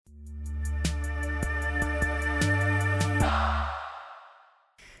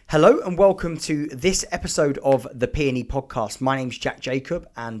Hello and welcome to this episode of the P&E podcast. My name's Jack Jacob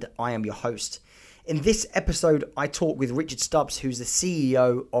and I am your host. In this episode, I talk with Richard Stubbs, who's the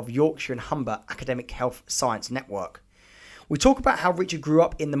CEO of Yorkshire and Humber Academic Health Science Network. We talk about how Richard grew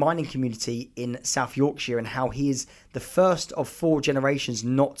up in the mining community in South Yorkshire and how he is the first of 4 generations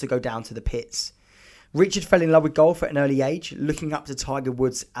not to go down to the pits. Richard fell in love with golf at an early age, looking up to Tiger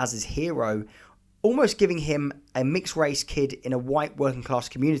Woods as his hero, almost giving him, a mixed race kid in a white working class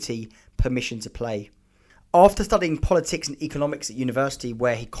community, permission to play. After studying politics and economics at university,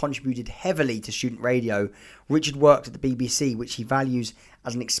 where he contributed heavily to student radio, Richard worked at the BBC, which he values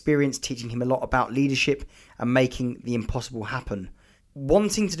as an experience teaching him a lot about leadership and making the impossible happen.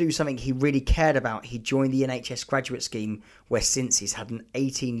 Wanting to do something he really cared about, he joined the NHS graduate scheme, where since he's had an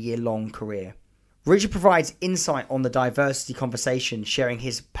 18-year-long career. Richard provides insight on the diversity conversation, sharing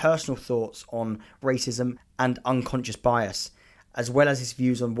his personal thoughts on racism and unconscious bias, as well as his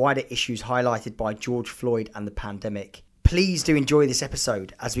views on wider issues highlighted by George Floyd and the pandemic. Please do enjoy this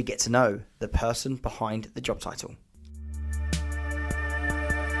episode as we get to know the person behind the job title.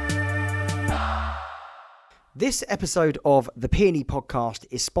 This episode of the P&E podcast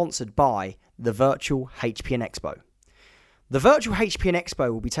is sponsored by the virtual HPN Expo. The virtual HPN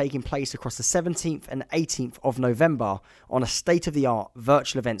Expo will be taking place across the 17th and 18th of November on a state-of-the-art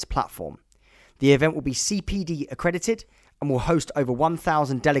virtual events platform. The event will be CPD accredited and will host over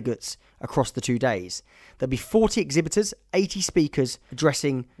 1,000 delegates across the 2 days. There'll be 40 exhibitors, 80 speakers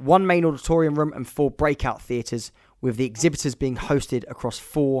addressing 1 main auditorium room and 4 breakout theatres, with the exhibitors being hosted across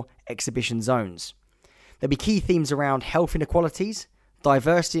 4 exhibition zones. There'll be key themes around health inequalities,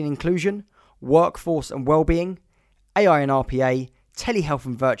 diversity and inclusion, workforce and well-being, AI and RPA, telehealth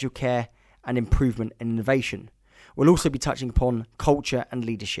and virtual care, and improvement and innovation. We'll also be touching upon culture and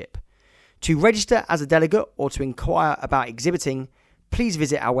leadership. To register as a delegate or to inquire about exhibiting, please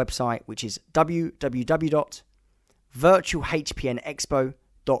visit our website, which is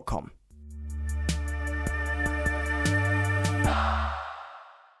www.virtualhpnexpo.com.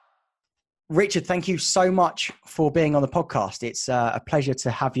 Richard, thank you so much for being on the podcast. It's a pleasure to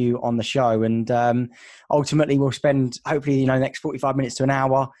have you on the show, and ultimately we'll spend hopefully the next 45 minutes to an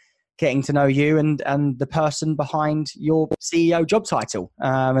hour getting to know you and the person behind your CEO job title,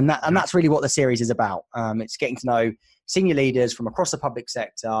 and that's really what the series is about. It's getting to know senior leaders from across the public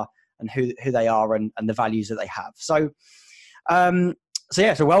sector and who they are and the values that they have. So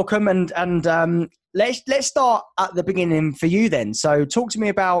welcome and let's start at the beginning for you then. So talk to me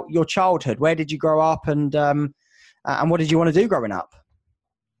about your childhood. Where did you grow up and what did you want to do growing up?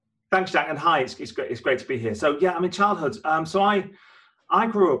 Thanks, Jack, and hi. It's great to be here. So yeah, I'm in childhood. So I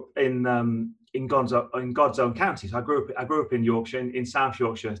grew up in God's own county. So I grew up in Yorkshire, in South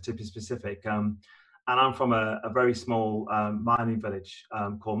Yorkshire to be specific. And I'm from a very small mining village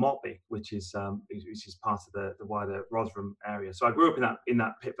called Maltby, which is part of the wider Rotherham area. So I grew up in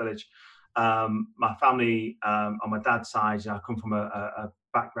that pit village. My family on my dad's side, I come from a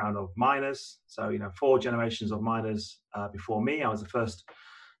background of miners. So 4 generations of miners before me. I was the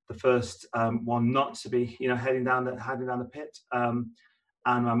first one not to be heading down the pit.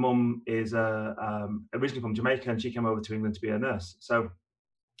 And my mum is originally from Jamaica, and she came over to England to be a nurse. So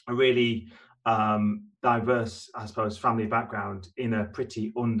a really diverse, I suppose, family background in a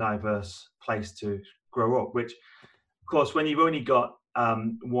pretty undiverse place to grow up. Which, of course, when you've only got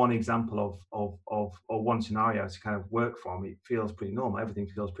one example of or one scenario to kind of work from, it feels pretty normal. Everything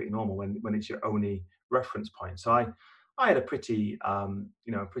feels pretty normal when it's your only reference point. So I had a pretty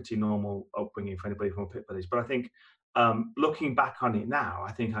pretty normal upbringing for anybody from a pit village. But I think looking back on it now,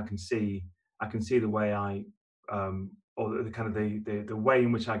 I think I can see the way or the kind of the way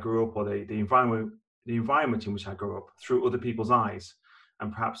in which I grew up, or the environment in which I grew up through other people's eyes,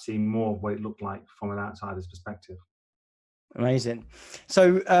 and perhaps see more of what it looked like from an outsider's perspective. Amazing.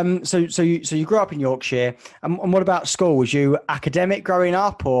 So you grew up in Yorkshire, and what about school? Was you academic growing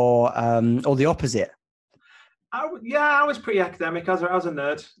up, or the opposite? I was pretty academic. I was a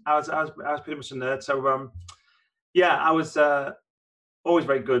nerd. I was pretty much a nerd. So I was always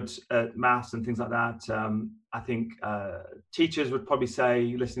very good at maths and things like that. I think teachers would probably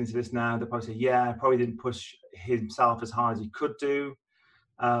say, listening to this now, they'd probably say, yeah, probably didn't push himself as hard as he could do.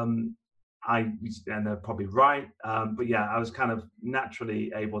 And they're probably right. But yeah, I was kind of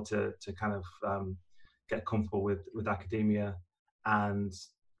naturally able to kind of get comfortable with academia, and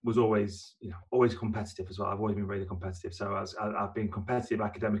was always competitive as well. I've always been really competitive. So I've been competitive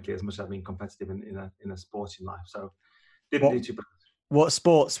academically as much as I've been competitive in a sporting life. So didn't do too bad. What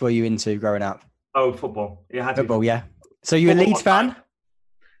sports were you into growing up? Oh, football. Yeah, football. Yeah. So you a Leeds fan?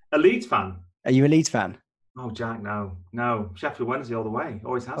 A Leeds fan. Are you a Leeds fan? Oh, Jack, no. Sheffield Wednesday all the way.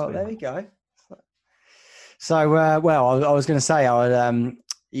 Always has Oh, been. there we go. So, well, I was going to say, I would,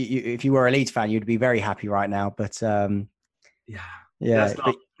 if you were a Leeds fan, you'd be very happy right now. But Yeah, yeah, that's not.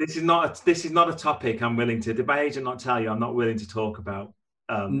 but This is not a topic I'm willing to. Did my agent not tell you? I'm not willing to talk about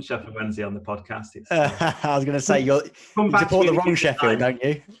Sheffield Wednesday on the podcast. It's I was going to say come you back to support me the in a wrong year's Sheffield, time. don't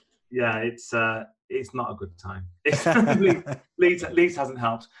you? Yeah, it's not a good time. Leeds hasn't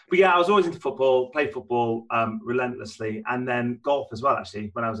helped. But yeah, I was always into football, played football relentlessly, and then golf as well. Actually,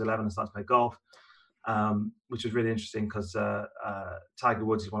 when I was 11, I started to play golf, which was really interesting because Tiger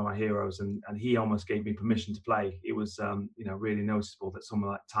Woods is one of my heroes, and he almost gave me permission to play. It was really noticeable that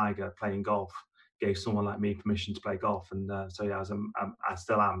someone like Tiger playing golf gave someone like me permission to play golf, and so yeah, I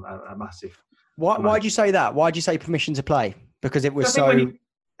still am a massive. Why'd you say that? Why'd you say permission to play? Because it was I think when so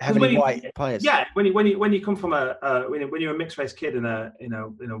heavily white players. Yeah, when you come from when you're a mixed race kid in a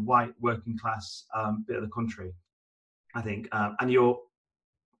white working class bit of the country, I think, and you're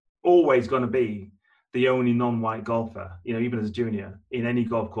always going to be the only non-white golfer, even as a junior in any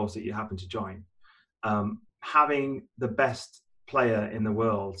golf course that you happen to join. Having the best player in the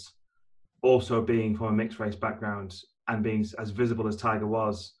world also being from a mixed race background and being as visible as Tiger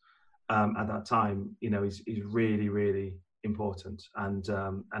was at that time, is really, really important and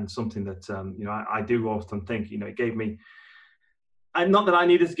something that I do often think. It gave me, and not that I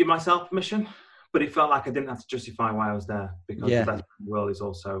needed to give myself permission, but it felt like I didn't have to justify why I was there because the best in the world is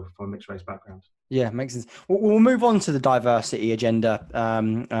also from a mixed race background. Yeah, makes sense. We'll move on to the diversity agenda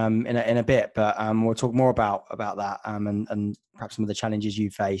in a bit, but we'll talk more about that and perhaps some of the challenges you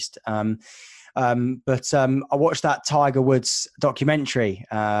faced. But I watched that Tiger Woods documentary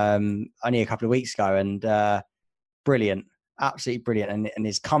only a couple of weeks ago, and brilliant, absolutely brilliant, and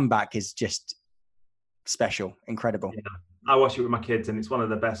his comeback is just special, incredible. Yeah. I watch it with my kids, and it's one of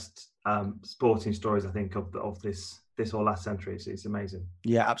the best sporting stories I think of this whole last century. It's amazing.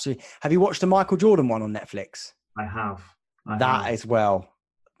 Yeah, absolutely. Have you watched the Michael Jordan one on Netflix? I have. As well.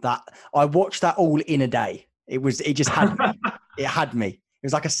 That I watched that all in a day. It just had me. It had me. It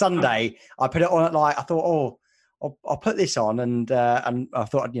was like a Sunday. I put it on at I thought, I'll put this on, and I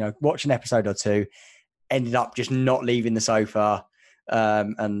thought, watch an episode or two. Ended up just not leaving the sofa,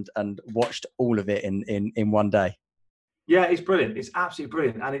 and watched all of it in one day. Yeah, it's brilliant. It's absolutely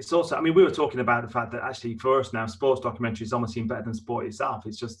brilliant. And it's also, we were talking about the fact that actually for us now, sports documentaries almost seem better than sport itself.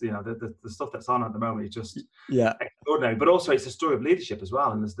 It's just, the stuff that's on at the moment is just extraordinary. But also it's a story of leadership as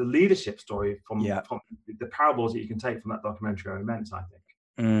well. And there's the leadership story from the parables that you can take from that documentary are immense, I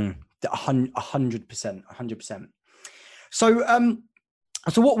think. 100%. So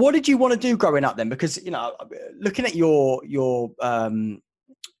what did you want to do growing up then? Because, looking at your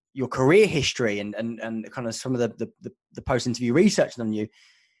career history and kind of some of the post-interview research on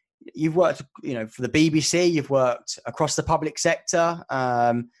you've worked, for the BBC, you've worked across the public sector.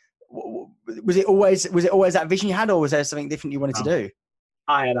 Was it always that vision you had, or was there something different you wanted to do?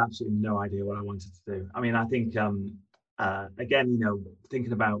 I had absolutely no idea what I wanted to do. I think, again,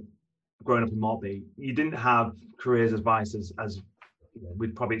 thinking about growing up in Maltby, you didn't have careers advice as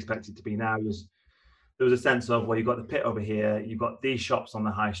we'd probably expect it to be now. There was a sense of, well, you've got the pit over here, you've got these shops on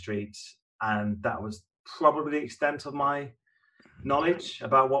the high street, and that was probably the extent of my knowledge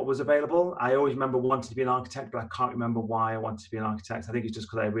about what was available. I always remember wanting to be an architect, but I can't remember why I wanted to be an architect. I think it's just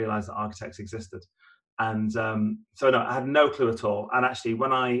because I realized that architects existed. And so no, I had no clue at all. And actually,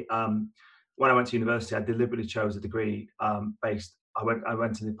 when I went to university, I deliberately chose a degree I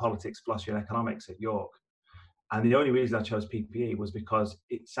went to the politics, philosophy and economics at York. And the only reason I chose PPE was because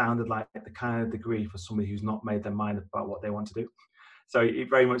it sounded like the kind of degree for somebody who's not made their mind about what they want to do. So it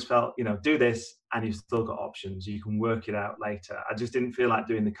very much felt, do this and you've still got options. You can work it out later. I just didn't feel like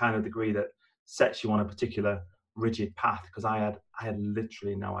doing the kind of degree that sets you on a particular rigid path, because I had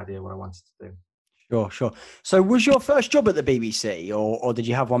literally no idea what I wanted to do. Sure. So was your first job at the BBC or did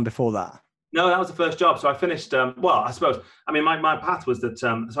you have one before that? No, that was the first job. So I finished, I suppose, my path was that,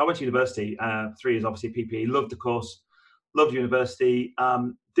 so I went to university, 3 years, obviously, PPE, loved the course, loved university.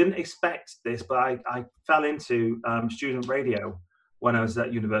 Didn't expect this, but I fell into student radio when I was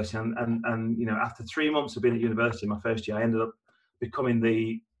at university. And after 3 months of being at university, my first year, I ended up becoming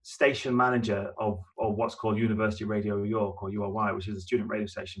the station manager of what's called University Radio York, or URY, which is a student radio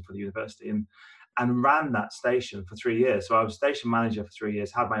station for the university. And ran that station for 3 years. So I was station manager for 3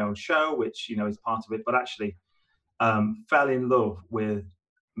 years, had my own show, which, is part of it, but actually fell in love with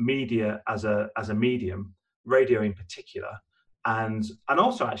media as a medium, radio in particular. And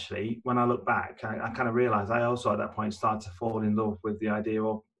also actually, when I look back, I kind of realized I also at that point started to fall in love with the idea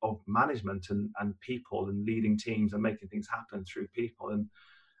of management and people and leading teams and making things happen through people. And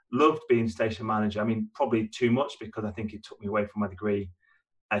loved being station manager. I mean, probably too much, because I think it took me away from my degree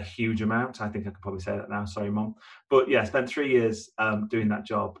a huge amount. I think I could probably say that now. Sorry, Mom. But yeah, I spent 3 years doing that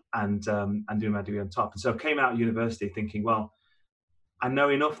job and doing my degree on top. And so I came out of university thinking, well, I know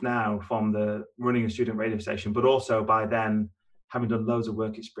enough now from the running a student radio station, but also by then having done loads of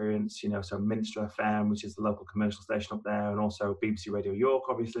work experience, so Minster FM, which is the local commercial station up there, and also BBC Radio York,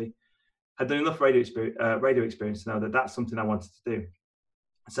 obviously, had done enough radio experience to know that that's something I wanted to do.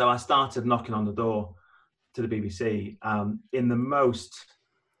 So I started knocking on the door to the BBC in the most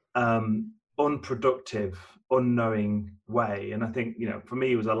unproductive, unknowing way. And I think, for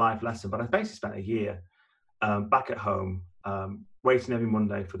me, it was a life lesson, but I basically spent a year back at home, waiting every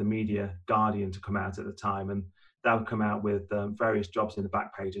Monday for the Media Guardian to come out at the time. And that would come out with various jobs in the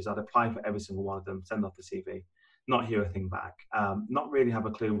back pages. I'd apply for every single one of them, send off the CV, not hear a thing back, not really have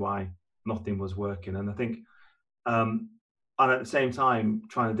a clue why nothing was working. And I think, and at the same time,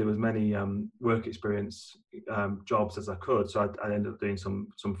 trying to do as many work experience jobs as I could. So I ended up doing some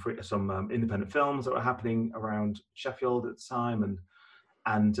independent films that were happening around Sheffield at the time,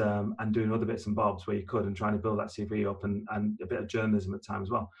 and doing other bits and bobs where you could, and trying to build that CV up, and a bit of journalism at the time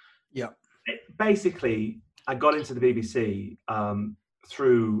as well. Yeah. Basically, I got into the BBC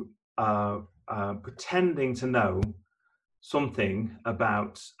through pretending to know something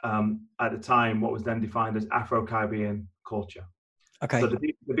about, at the time, what was then defined as Afro-Caribbean culture. Okay. So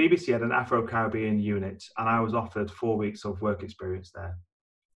the BBC had an Afro-Caribbean unit, and I was offered 4 weeks of work experience there.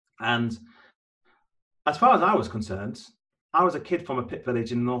 And as far as I was concerned, I was a kid from a pit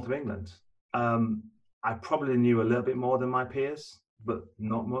village in the north of England. I probably knew a little bit more than my peers, but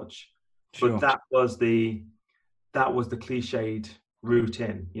not much. Sure. But that was the cliched route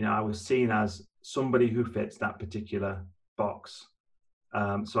in. I was seen as somebody who fits that particular box.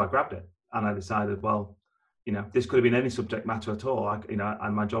 So I grabbed it, and I decided, well, this could have been any subject matter at all.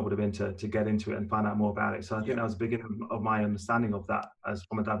 And my job would have been to get into it and find out more about it. So I think that was the beginning of my understanding of that as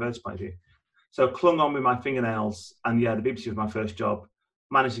from a diverse point of view. So clung on with my fingernails, and yeah, the BBC was my first job.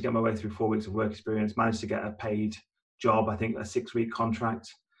 Managed to get my way through 4 weeks of work experience. Managed to get a paid job, I think a 6-week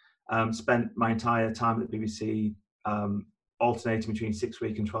contract. Spent my entire time at the BBC alternating between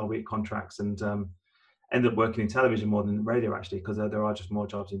 6-week and 12-week contracts, and ended up working in television more than radio, actually, because there are just more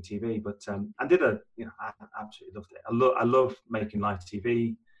jobs in TV. But I did I absolutely loved it. I love making live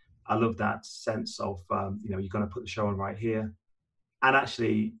TV. I love that sense of you're going to put the show on right here. And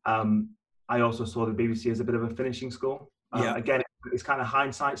actually, I also saw the BBC as a bit of a finishing school. Again, it's kind of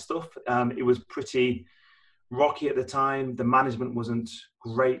hindsight stuff. It was pretty rocky at the time. The management wasn't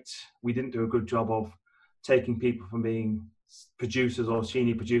great. We didn't do a good job of taking people from being producers or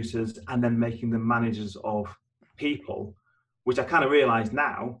senior producers and then making them managers of people, which I kind of realize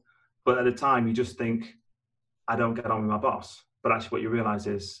now. But at the time, you just think, I don't get on with my boss. But actually what you realize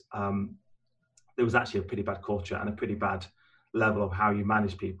is there was actually a pretty bad culture and a pretty bad level of how you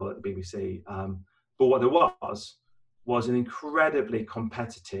manage people at the BBC. But what there was an incredibly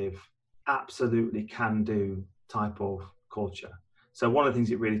competitive, absolutely can-do type of culture. So one of the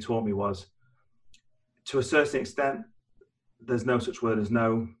things it really taught me was, to a certain extent, there's no such word as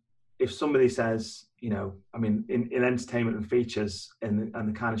no. If somebody says, in entertainment and features and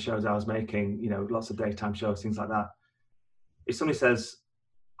the kind of shows I was making, lots of daytime shows, things like that. If somebody says,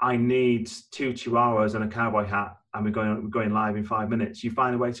 I need 2 chihuahuas and a cowboy hat, and we're going live in 5 minutes, you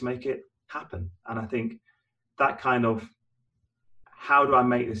find a way to make it happen. And I think that kind of, how do I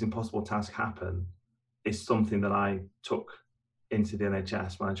make this impossible task happen, is something that I took into the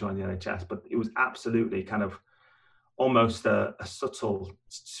NHS when I joined the NHS. But it was absolutely kind of almost a subtle,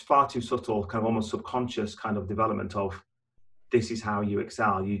 far too subtle, kind of almost subconscious kind of development of, this is how you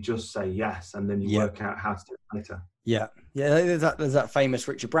excel. You just say yes, and then you work out how to do it later. Yeah. There's that famous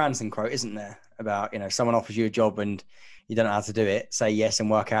Richard Branson quote, isn't there? About, someone offers you a job and you don't know how to do it, say yes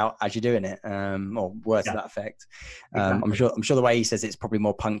and work out as you're doing it, or words to that effect. Exactly. I'm sure the way he says it's probably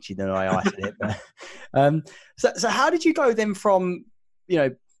more punchy than the way I said it. But, so how did you go then from,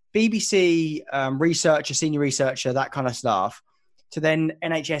 BBC researcher, senior researcher, that kind of stuff, to then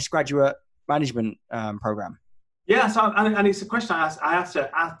NHS graduate management program? Yeah, so and it's a question I have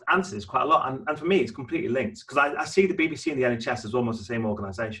to answer this quite a lot, and for me it's completely linked, because I see the BBC and the NHS as almost the same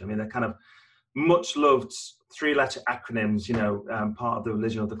organisation. I mean, they're kind of much loved 3-letter acronyms, part of the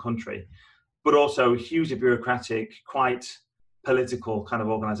religion of the country, but also hugely bureaucratic, quite political kind of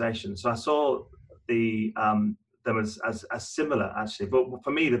organisation. So I saw them as similar, actually. But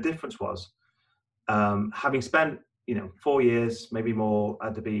for me, the difference was having spent 4 years, maybe more,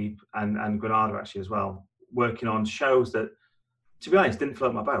 at the Beeb and Granada actually as well, working on shows that to be honest, didn't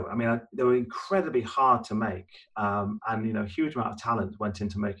float my boat. I mean, they were incredibly hard to make, and a huge amount of talent went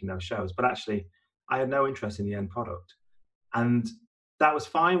into making those shows. But actually, I had no interest in the end product, and that was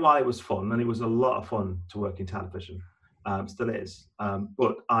fine while it was fun, and it was a lot of fun to work in television. Still is.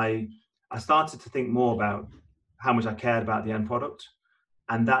 But I started to think more about how much I cared about the end product,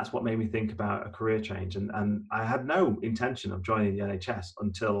 and that's what made me think about a career change. And I had no intention of joining the NHS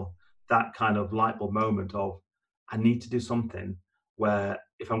until that kind of light bulb moment of, I need to do something where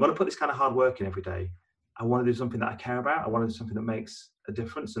if I'm going to put this kind of hard work in every day, I want to do something that I care about. I want to do something that makes a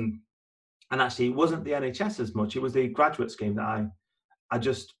difference. And actually, it wasn't the NHS as much. It was the graduate scheme that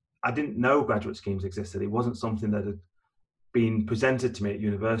I didn't know graduate schemes existed. It wasn't something that had been presented to me at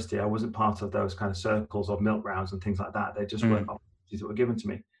university. I wasn't part of those kind of circles of milk rounds and things like that. They just weren't opportunities that were given to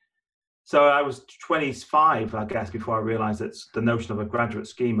me. So I was 25, I guess, before I realized that the notion of a graduate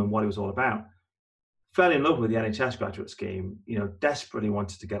scheme and what it was all about. Fell in love with the NHS graduate scheme, desperately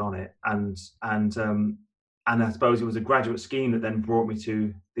wanted to get on it. And I suppose it was a graduate scheme that then brought me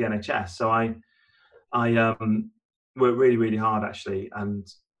to the NHS. So I worked really, really hard, actually, and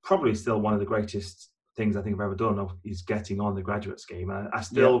probably still one of the greatest things I think I've ever done is getting on the graduate scheme. And I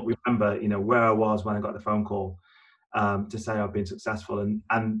still remember, where I was when I got the phone call to say I've been successful.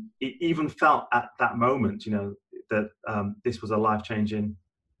 And it even felt at that moment, that this was a life-changing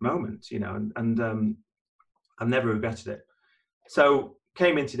moment, and I've never regretted it. So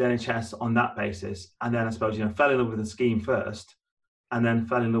came into the NHS on that basis, and then I suppose, fell in love with the scheme first, and then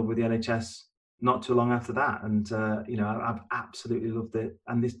fell in love with the NHS not too long after that. And, I've absolutely loved it.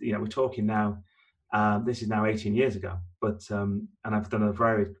 And this, we're talking now, this is now 18 years ago, but, and I've done a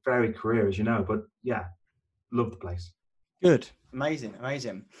very, very career, as you know, but yeah, love the place. Good. Amazing.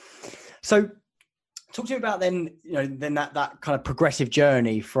 So talk to me about then that kind of progressive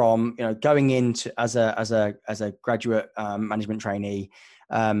journey from, going into as a graduate management trainee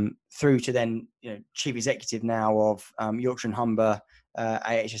through to then, chief executive now of Yorkshire and Humber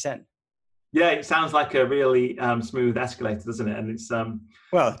YHAHSN. Yeah, it sounds like a really smooth escalator, doesn't it? And it's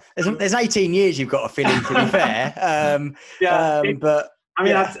well, there's 18 years you've got to fill in, to be fair. But I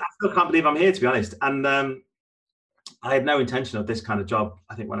mean, I still can't believe I'm here, to be honest. And I had no intention of this kind of job.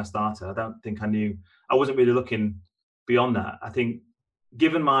 I think when I started, I don't think I wasn't really looking beyond that. I think,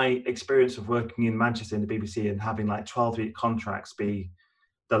 given my experience of working in Manchester in the BBC and having like 12-week contracts be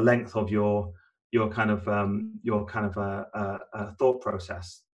the length of your kind of thought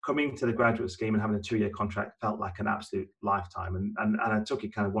process, coming to the graduate scheme and having a 2-year contract felt like an absolute lifetime. And I took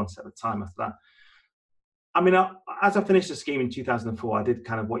it kind of one step at a time after that. I mean, as I finished the scheme in 2004, I did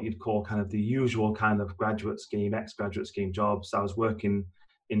kind of what you'd call kind of the usual kind of graduate scheme, ex-graduate scheme jobs. I was working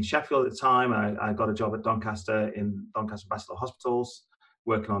in Sheffield at the time. I got a job at Doncaster in Doncaster Bachelor Hospitals,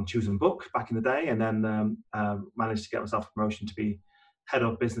 working on Choose and Book back in the day, and then managed to get myself a promotion to be head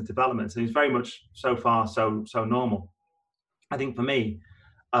of business development. And it's very much so far so normal. I think for me,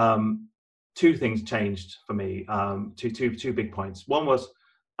 two things changed for me. Two big points. One was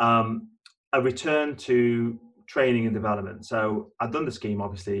a return to training and development. So I'd done the scheme,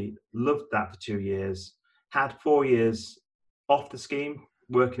 obviously, loved that for 2 years, had 4 years off the scheme,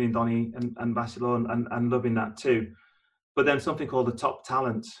 working in Donny and Bachelor and loving that too. But then something called the Top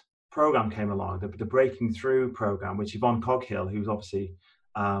Talent program came along, the Breaking Through program, which Yvonne Coghill, who's obviously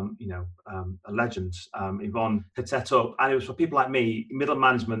a legend, Yvonne had set up. And it was for people like me, middle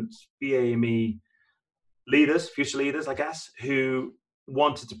management, BAME leaders, future leaders, I guess, who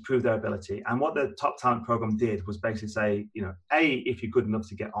wanted to prove their ability. And what the Top Talent program did was basically say, if you're good enough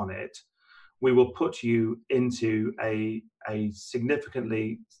to get on it, we will put you into a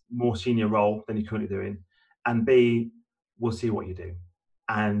significantly more senior role than you're currently doing, and B, we'll see what you do,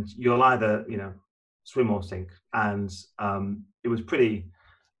 and you'll either swim or sink. And it was pretty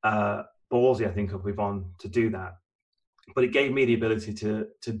ballsy, I think, of Yvonne to do that, but it gave me the ability to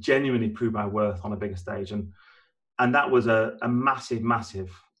genuinely prove my worth on a bigger stage. And that was a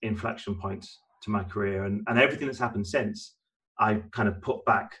massive inflection point to my career. And everything that's happened since, I kind of put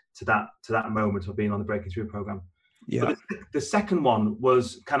back to that moment of being on the Breaking Through program. Yeah. But the second one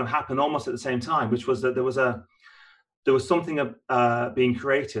was kind of happened almost at the same time, which was that there was something being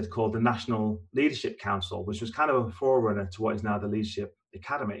created called the National Leadership Council, which was kind of a forerunner to what is now the Leadership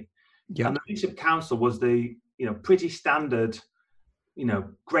Academy. Yeah. And the Leadership Council was the pretty standard,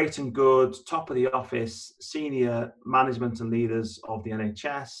 great and good, top of the office, senior management and leaders of the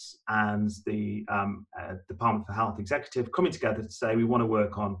NHS and the Department for Health executive coming together to say, we want to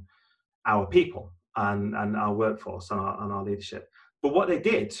work on our people and our workforce and our leadership. But what they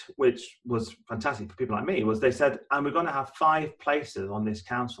did, which was fantastic for people like me, was they said, and we're going to have 5 places on this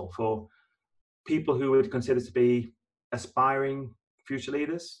council for people who would consider to be aspiring future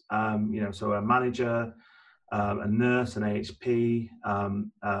leaders. So a manager, a nurse, an AHP,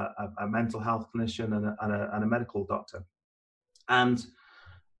 a mental health clinician, and a medical doctor. And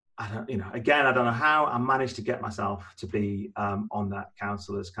I don't know how I managed to get myself to be on that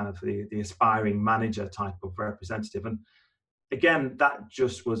council as kind of the aspiring manager type of representative. And again, that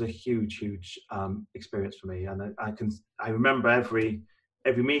just was a huge experience for me. And I remember every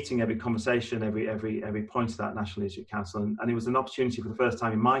meeting, every conversation, every point of that National Leadership Council, and it was an opportunity for the first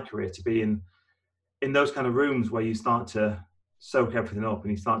time in my career to be in those kind of rooms where you start to soak everything up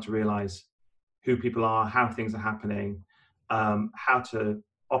and you start to realize who people are, how things are happening, how to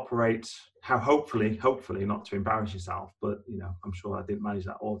operate, how hopefully not to embarrass yourself, but I'm sure I didn't manage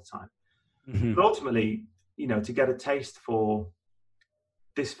that all the time. Mm-hmm. But ultimately, to get a taste for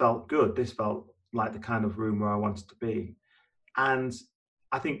this felt good. This felt like the kind of room where I wanted to be. And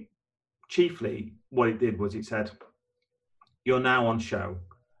I think chiefly what it did was it said, you're now on show.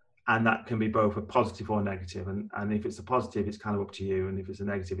 And that can be both a positive or a negative. And if it's a positive, it's kind of up to you. And if it's a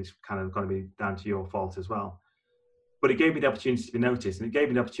negative, it's kind of going to be down to your fault as well. But it gave me the opportunity to be noticed. And it gave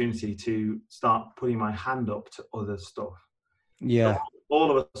me the opportunity to start putting my hand up to other stuff. Yeah. So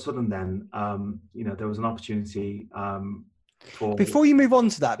all of a sudden then, there was an opportunity for... Before you move on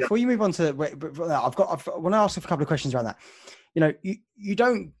to that, I want to ask a couple of questions around that. You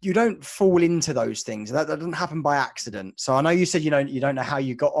don't fall into those things. That doesn't happen by accident. So I know you said you don't know how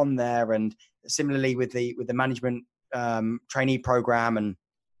you got on there, and similarly with the management trainee program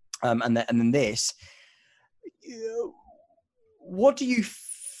and then this. What do you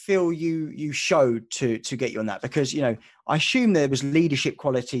feel you showed to get you on that? Because I assume there was leadership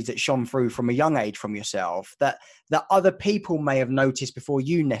qualities that shone through from a young age from yourself that other people may have noticed before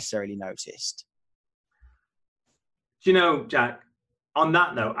you necessarily noticed. Jack, on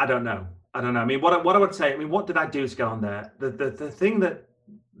that note, I don't know. I mean, what I would say, what did I do to get on there? The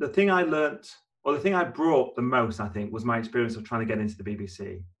thing I learnt, or the thing I brought the most, I think, was my experience of trying to get into the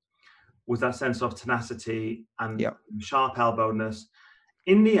BBC, was that sense of tenacity and sharp-elbowedness.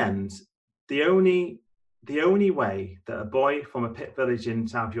 In the end, the only way that a boy from a pit village in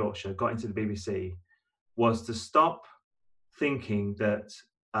South Yorkshire got into the BBC was to stop thinking that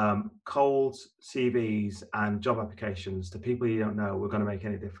cold CVs and job applications to people you don't know were going to make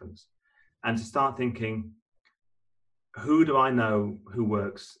any difference, and to start thinking, who do I know who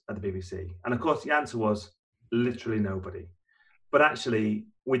works at the BBC? And of course the answer was literally nobody. But actually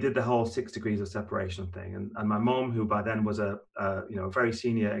we did the whole 6 degrees of separation thing, and my mom, who by then was a very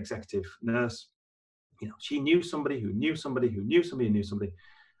senior executive nurse, she knew somebody who knew somebody who knew somebody who knew somebody,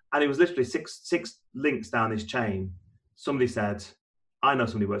 and it was literally six links down this chain. Somebody said, I know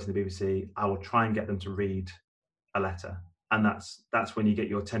somebody who works in the BBC, I will try and get them to read a letter. And that's when you get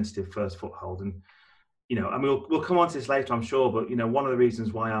your tentative first foothold. And, and we'll come on to this later, I'm sure, but, one of the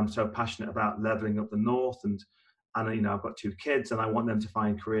reasons why I'm so passionate about levelling up the North and I've got 2 kids and I want them to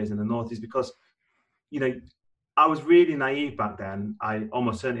find careers in the North is because, I was really naive back then. I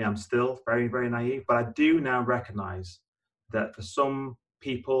almost certainly am still very, very naive, but I do now recognise that for some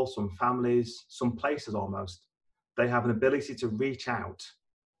people, some families, some places almost, they have an ability to reach out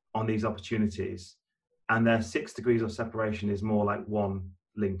on these opportunities, and their 6 degrees of separation is more like 1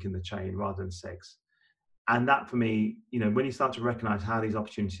 link in the chain rather than 6. And that for me, when you start to recognize how these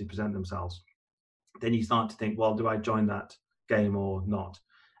opportunities present themselves, then you start to think, well, do I join that game or not?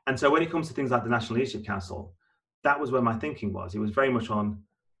 And so when it comes to things like the National Leadership Council, that was where my thinking was. It was very much on,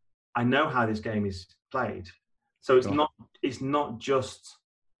 I know how this game is played. So it's not just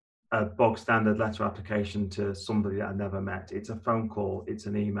a bog standard letter application to somebody that I never met. It's a phone call, it's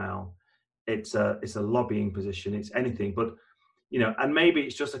an email, it's a lobbying position, it's anything. But, and maybe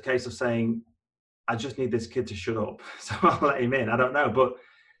it's just a case of saying, I just need this kid to shut up, so I'll let him in. I don't know. But,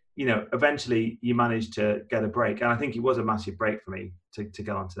 eventually you manage to get a break. And I think it was a massive break for me to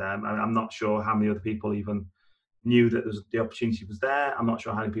get onto them. I'm not sure how many other people even knew that the opportunity was there. I'm not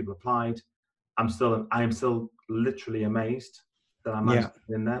sure how many people applied. I am still literally amazed that I managed to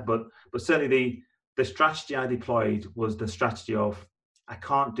get in there. But certainly the strategy I deployed was the strategy of, I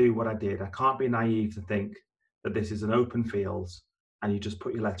can't do what I did. I can't be naive to think that this is an open field and you just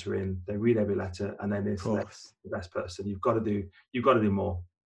put your letter in, they read every letter, and then it's the best person. You've got to do more.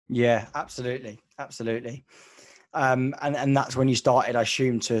 Yeah, absolutely. And that's when you started, I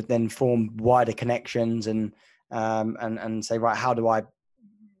assume, to then form wider connections and say, right, how do I,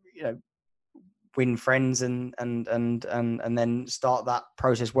 win friends and then start that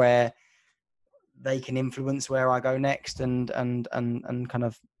process where they can influence where I go next and kind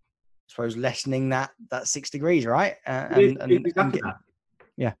of, I suppose, lessening that 6 degrees, right? Exactly that.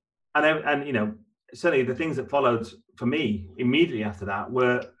 Yeah. And certainly the things that followed for me immediately after that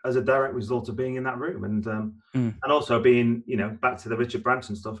were as a direct result of being in that room and also being, back to the Richard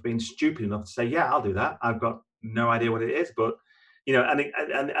Branson stuff, being stupid enough to say, yeah, I'll do that. I've got no idea what it is, but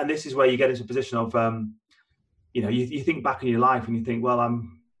and this is where you get into a position of you think back in your life and you think, well,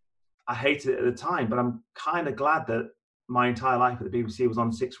 I hated it at the time, but I'm kind of glad that my entire life at the BBC was on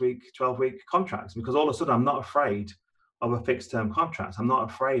 6-week, 12-week contracts, because all of a sudden I'm not afraid of a fixed term contract. I'm not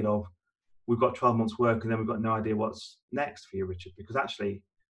afraid of, we've got 12 months work and then we've got no idea what's next for you, Richard, because actually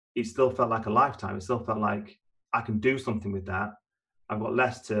it still felt like a lifetime. It still felt like I can do something with that. I've got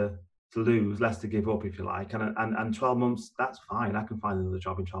less to lose, less to give up, if you like. And 12 months, that's fine. I can find another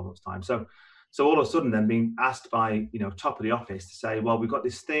job in 12 months time. So all of a sudden then being asked by, top of the office to say, well, we've got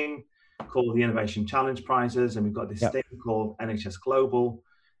this thing called the Innovation Challenge Prizes and we've got this thing called NHS Global.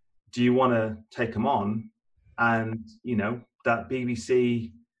 Do you want to take them on? And, that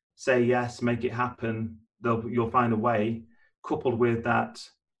BBC say yes, make it happen, you'll find a way, coupled with that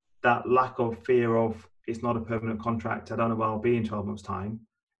lack of fear of it's not a permanent contract, I don't know where I'll be in 12 months time,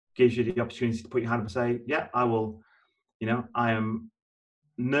 gives you the opportunity to put your hand up and say, yeah, I will, I am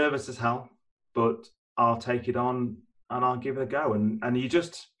nervous as hell, but I'll take it on and I'll give it a go. And you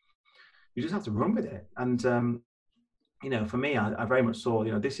just have to run with it. And for me, I very much saw,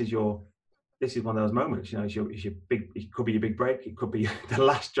 this is one of those moments, it's your big, it could be your big break, it could be the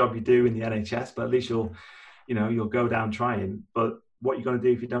last job you do in the NHS, but at least you'll go down trying. But what you're going to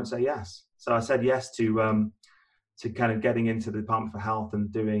do if you don't say yes? So I said yes to kind of getting into the Department for Health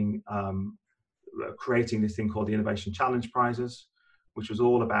and doing creating this thing called the Innovation Challenge Prizes, which was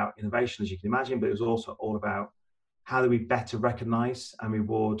all about innovation, as you can imagine, but it was also all about how do we better recognise and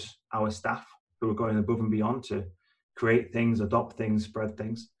reward our staff who are going above and beyond to create things, adopt things, spread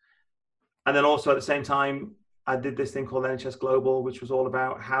things. And then also at the same time, I did this thing called NHS Global, which was all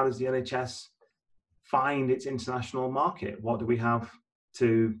about how does the NHS find its international market? What do we have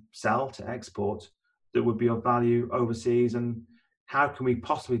to sell, to export that would be of value overseas? And how can we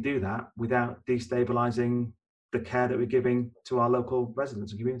possibly do that without destabilizing the care that we're giving to our local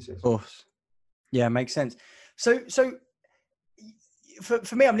residents and communities? Of course. Yeah, makes sense. So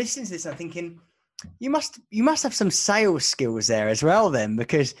for me, I'm listening to this and I'm thinking, you must have some sales skills there as well then,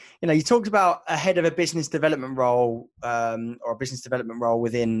 because you talked about a head of a business development role or a business development role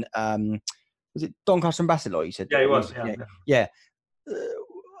within was it Doncaster and Basildon, you said? Yeah, it was. Yeah.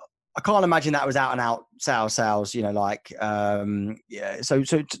 I can't imagine that was out and out sales, So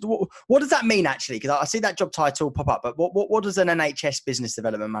what does that mean actually? Because I see that job title pop up, but what does an NHS business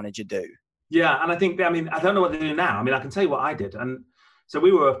development manager do? Yeah, and I don't know what they do now. I can tell you what I did. And so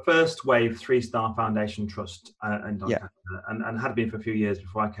we were a first wave 3-star foundation trust in Doncaster, and had been for a few years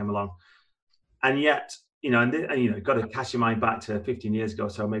before I came along. And yet, got to cast your mind back to 15 years ago,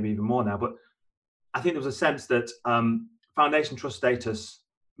 so maybe even more now. But I think there was a sense that foundation trust status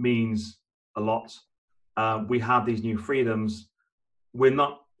means a lot. We have these new freedoms. We're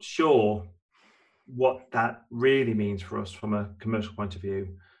not sure what that really means for us from a commercial point of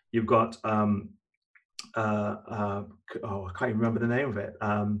view. You've got I can't even remember the name of it.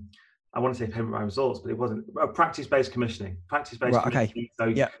 I want to say payment by results, but it wasn't. Practice-based commissioning. Practice-based commissioning.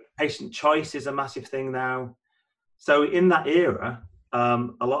 Okay. So patient choice is a massive thing now. So in that era, a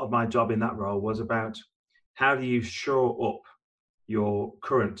lot of my job in that role was about how do you shore up your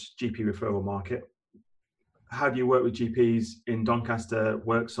current GP referral market? How do you work with GPs in Doncaster,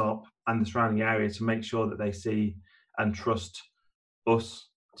 Worksop, and the surrounding area to make sure that they see and trust us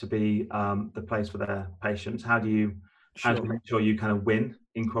to be the place for their patients? How do you make sure you kind of win,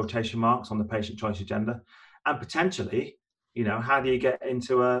 in quotation marks, on the patient choice agenda? And potentially, how do you get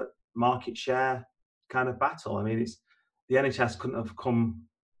into a market share kind of battle? It's the NHS couldn't have come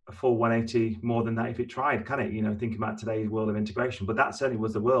a full 180 more than that if it tried, can it? Thinking about today's world of integration, but that certainly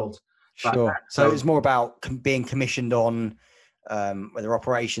was the world. Sure. So it was more about being commissioned on whether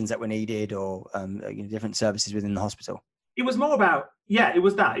operations that were needed or different services within the hospital. It was more about, it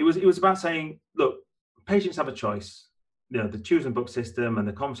was that. It was about saying, look, patients have a choice. The choose and book system and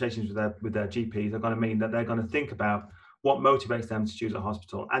the conversations with their GPs are going to mean that they're going to think about what motivates them to choose a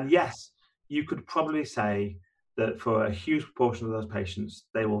hospital. And yes, you could probably say that for a huge proportion of those patients,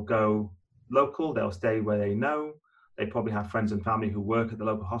 they will go local, they'll stay where they know, they probably have friends and family who work at the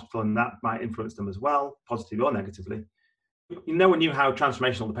local hospital, and that might influence them as well, positively or negatively. No one knew how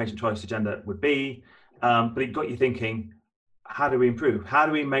transformational the patient choice agenda would be, but it got you thinking, how do we improve? How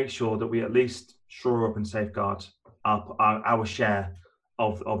do we make sure that we at least shore up and safeguard our share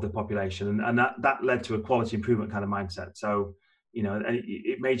of the population? And that led to a quality improvement kind of mindset. So,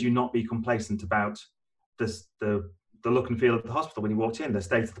 it made you not be complacent about the look and feel of the hospital when you walked in, the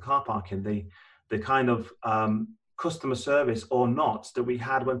state of the car parking, the kind of customer service or not that we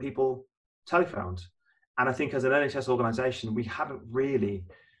had when people telephoned. And I think as an NHS organisation, we hadn't really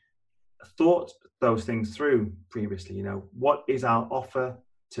thought those things through previously. You know, what is our offer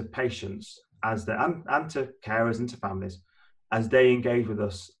to patients as and to carers and to families as they engage with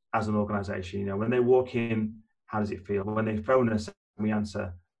us as an organisation? You know, when they walk in, how does it feel? When they phone us and we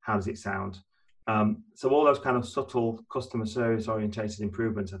answer, how does it sound? So all those kind of subtle customer service orientated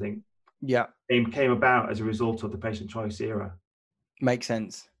improvements, I think, came about as a result of the patient choice era. Makes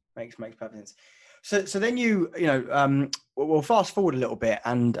sense. Makes perfect sense. So then we'll fast forward a little bit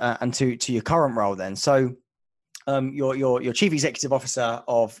and to your current role then. So you're Chief Executive Officer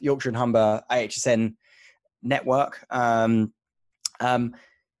of Yorkshire and Humber YHAHSN network.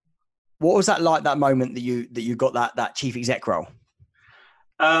 What was that like, that moment that you got that chief exec role?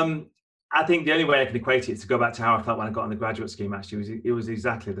 I think the only way I can equate it is to go back to how I felt when I got on the graduate scheme. Actually, it was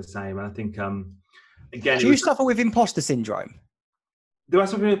exactly the same. And I think again, do you suffer with imposter syndrome? Do I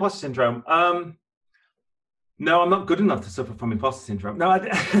suffer from imposter syndrome? No, I'm not good enough to suffer from imposter syndrome. No, I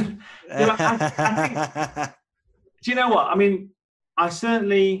think, do you know what? I mean, I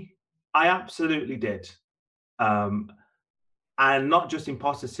absolutely did. And not just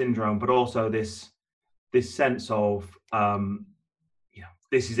imposter syndrome, but also this sense of,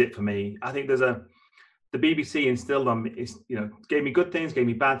 this is it for me. I think the BBC instilled on me, gave me good things, gave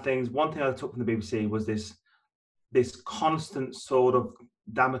me bad things. One thing I took from the BBC was this constant sort of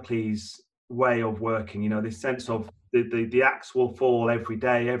Damocles way of working, this sense of the axe will fall every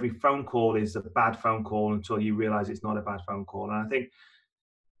day. Every phone call is a bad phone call until you realize it's not a bad phone call. And I think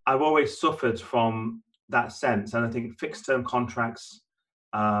I've always suffered from that sense. And I think fixed term contracts,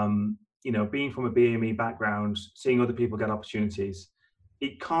 being from a BME background, seeing other people get opportunities,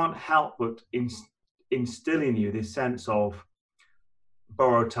 it can't help but instill in you this sense of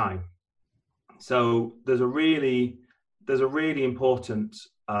borrowed time. So there's a really important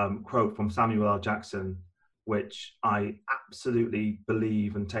quote from Samuel L. Jackson, which I absolutely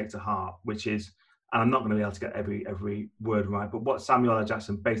believe and take to heart, which is, and I'm not going to be able to get every word right, but what Samuel L.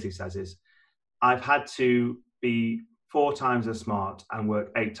 Jackson basically says is, I've had to be 4 times as smart and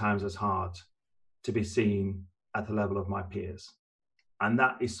work 8 times as hard to be seen at the level of my peers. And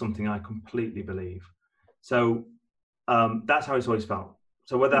that is something I completely believe. So that's how it's always felt.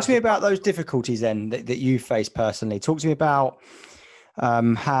 So talk to me about those difficulties then that you face personally. Talk to me about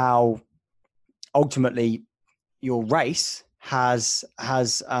how ultimately your race has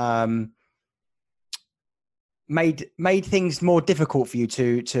made things more difficult for you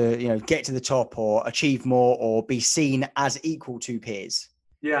to get to the top or achieve more or be seen as equal to peers.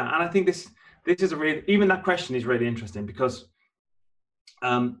 Yeah, and I think this is even that question is really interesting because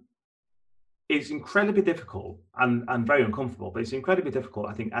it's incredibly difficult and very uncomfortable, but it's incredibly difficult,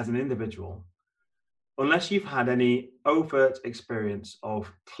 I think, as an individual, unless you've had any overt experience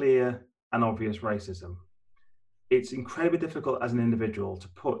of clear and obvious racism. It's incredibly difficult as an individual to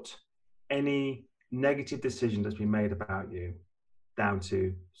put any negative decision that's been made about you down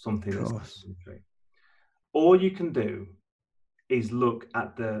to something that's true. All you can do is look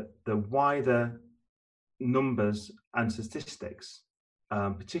at the wider numbers and statistics,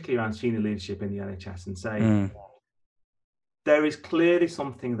 particularly around senior leadership in the NHS, and say, there is clearly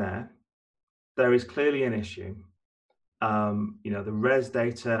something there. There is clearly an issue. The res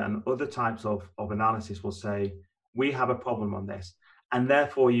data and other types of analysis will say, we have a problem on this. And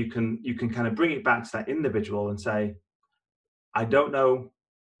therefore you can kind of bring it back to that individual and say, I don't know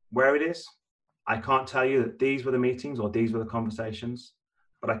where it is. I can't tell you that these were the meetings or these were the conversations,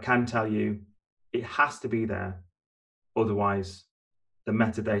 but I can tell you it has to be there. Otherwise, the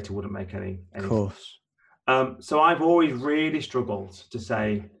metadata wouldn't make any of course. So I've always really struggled to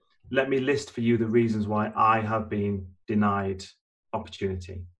say, let me list for you the reasons why I have been denied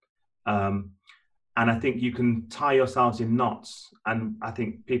opportunity. And I think you can tie yourselves in knots. And I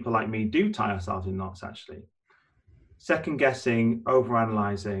think people like me do tie ourselves in knots, actually. Second guessing,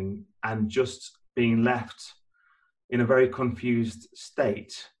 overanalyzing, and just being left in a very confused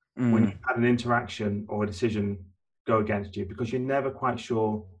state when you've had an interaction or a decision go against you, because you're never quite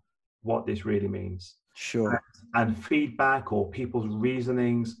sure what this really means. Sure. And feedback or people's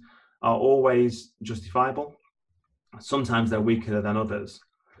reasonings are always justifiable. Sometimes they're weaker than others.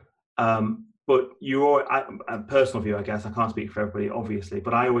 But a personal view, I guess, I can't speak for everybody, obviously,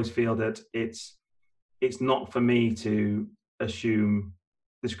 but I always feel that it's not for me to assume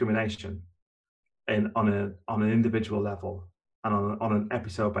discrimination on an individual level and on an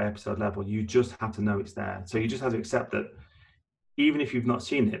episode by episode level. You just have to know it's there. So you just have to accept that even if you've not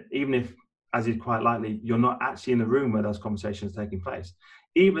seen it, even if, as is quite likely, you're not actually in the room where those conversations are taking place,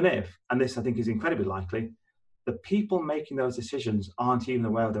 even if, and this I think is incredibly likely, the people making those decisions aren't even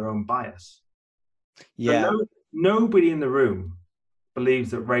aware of their own bias. Yeah. So nobody in the room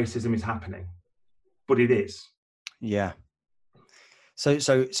believes that racism is happening, but it is. Yeah. So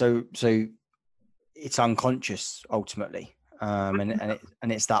it's unconscious ultimately, and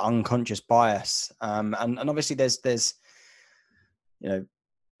it's that unconscious bias, and obviously there's you know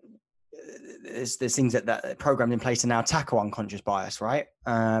there's things that programmed in place to now tackle unconscious bias, right?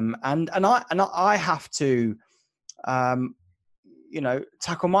 And I have to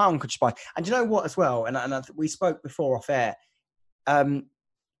tackle my unconscious bias. And you know what as well, and we spoke before off air. I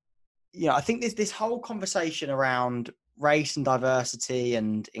think there's this whole conversation around race and diversity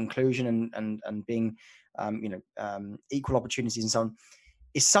and inclusion and being equal opportunities and so on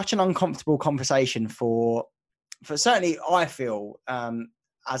is such an uncomfortable conversation for certainly I feel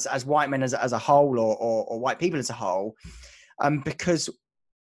as white men as a whole or white people as a whole, because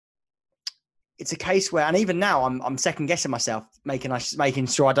it's a case where, and even now I'm second guessing myself, making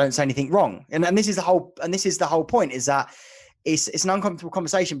sure I don't say anything wrong. And this is the whole point, is that it's an uncomfortable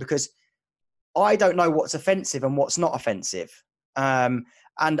conversation because I don't know what's offensive and what's not offensive. And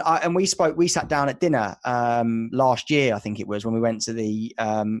we sat down at dinner last year, I think it was, when we went to the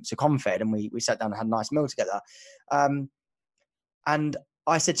to Confed, and we sat down and had a nice meal together. And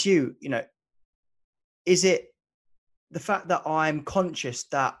I said to you, is it the fact that I'm conscious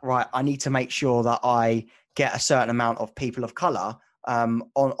that, right, I need to make sure that I get a certain amount of people of color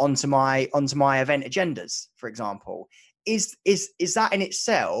onto my event agendas, for example? Is that in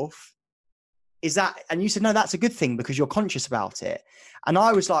itself? Is that, and you said, no, that's a good thing because you're conscious about it. And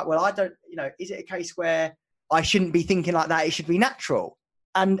I was like, well, I don't, is it a case where I shouldn't be thinking like that? It should be natural.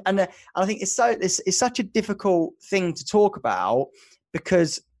 And I think it's such a difficult thing to talk about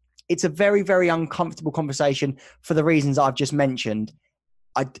because it's a very, very uncomfortable conversation for the reasons I've just mentioned.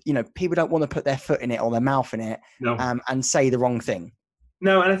 People don't want to put their foot in it or their mouth in it, No. And say the wrong thing.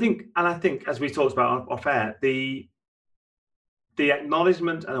 No, and I think as we talked about off air, the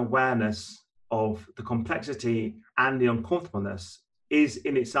acknowledgement and awareness of the complexity and the uncomfortableness is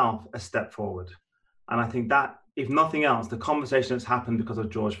in itself a step forward. And I think that, if nothing else, the conversation that's happened because of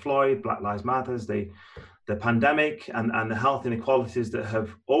George Floyd, Black Lives Matter, the pandemic, and the health inequalities that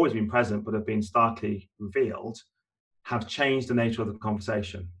have always been present but have been starkly revealed, have changed the nature of the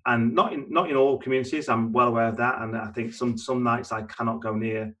conversation. And not in all communities, I'm well aware of that. And I think some nights I cannot go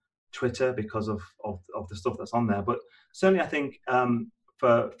near Twitter because of the stuff that's on there. But certainly I think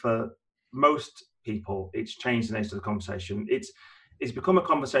for most people, it's changed the nature of the conversation. It's become a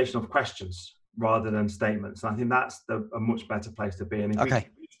conversation of questions rather than statements. And I think that's a much better place to be. And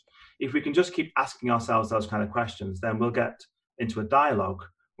if we can just keep asking ourselves those kind of questions, then we'll get into a dialogue,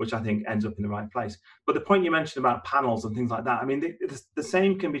 which I think ends up in the right place. But the point you mentioned about panels and things like that, I mean, the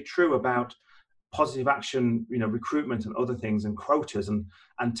same can be true about positive action, recruitment and other things, and quotas and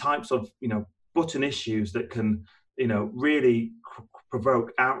types of, button issues that can, really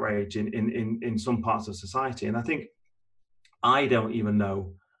provoke outrage in some parts of society. And I think I don't even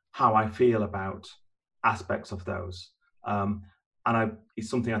know how I feel about aspects of those. It's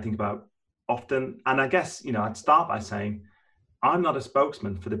something I think about often. And I guess, I'd start by saying, I'm not a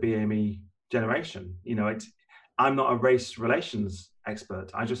spokesman for the BME generation. I'm not a race relations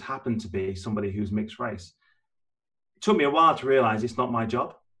expert. I just happen to be somebody who's mixed race. It took me a while to realize it's not my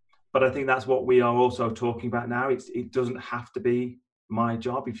job, but I think that's what we are also talking about now. It doesn't have to be my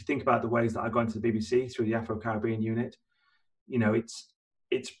job. If you think about the ways that I got into the BBC through the Afro-Caribbean unit,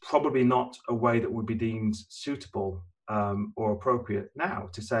 it's probably not a way that would be deemed suitable or appropriate now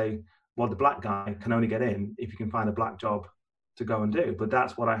to say, well, the black guy can only get in if you can find a black job to go and do. But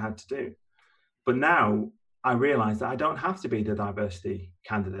that's what I had to do. But now I realize that I don't have to be the diversity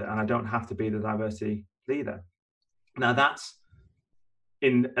candidate and I don't have to be the diversity leader. Now that's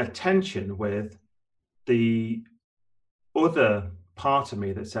in a tension with the other part of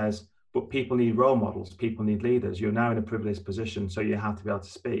me that says, but people need role models, people need leaders. You're now in a privileged position, so you have to be able to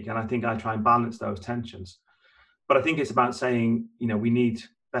speak. And I think I try and balance those tensions. But I think it's about saying, we need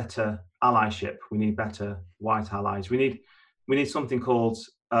better allyship. We need better white allies. We need something called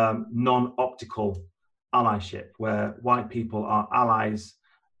non-optical allyship, where white people are allies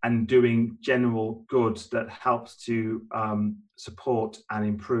and doing general good that helps to support and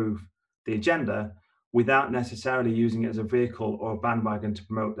improve the agenda without necessarily using it as a vehicle or a bandwagon to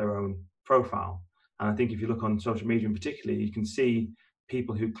promote their own profile. And I think if you look on social media in particular, you can see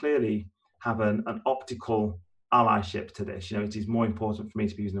people who clearly have an optical allyship to this. It is more important for me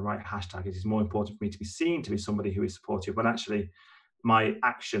to be using the right hashtag. It is more important for me to be seen to be somebody who is supportive, when actually my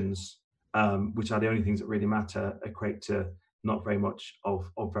actions, which are the only things that really matter, equate to not very much of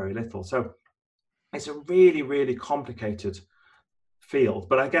very little. So it's a really, really complicated field.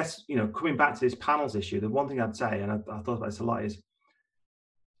 But I guess, coming back to this panels issue, the one thing I'd say, and I thought about this a lot, is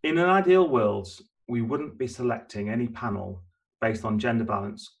in an ideal world, we wouldn't be selecting any panel based on gender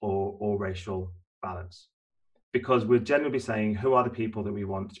balance or racial balance, because we'd generally be saying, who are the people that we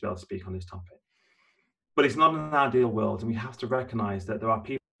want to be able to speak on this topic? But it's not an ideal world, and we have to recognize that there are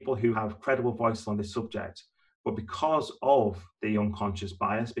people who have credible voices on this subject, but because of the unconscious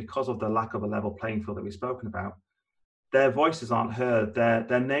bias, because of the lack of a level playing field that we've spoken about, their voices aren't heard,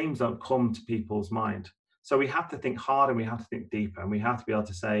 their names don't come to people's mind. So we have to think hard, and we have to think deeper, and we have to be able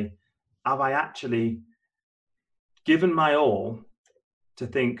to say, have I actually given my all to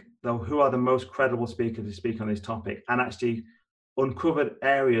think, though, who are the most credible speakers to speak on this topic, and actually uncovered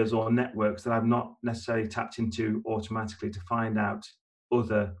areas or networks that I've not necessarily tapped into automatically to find out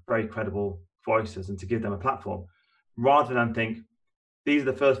other very credible voices and to give them a platform, rather than think, these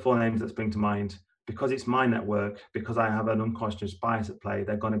are the first 4 names that spring to mind. Because it's my network, because I have an unconscious bias at play,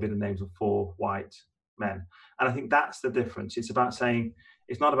 they're going to be the names of 4 white men. And I think that's the difference. It's about saying,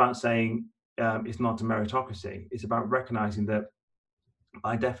 it's not about saying it's not a meritocracy. It's about recognizing that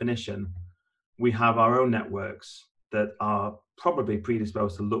by definition, we have our own networks that are probably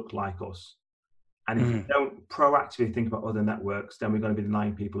predisposed to look like us. And if we don't proactively think about other networks, then we're going to be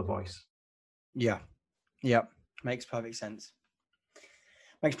denying people a voice. Yeah. Makes perfect sense.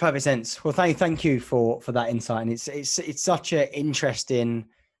 Makes perfect sense. Well, thank you for that insight. And it's such an interesting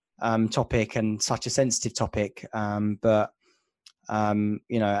topic and such a sensitive topic. But and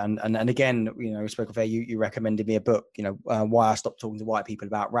again, we spoke of you recommended me a book, Why I Stopped Talking to White People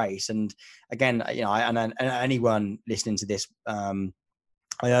About Race. And again, and anyone listening to this,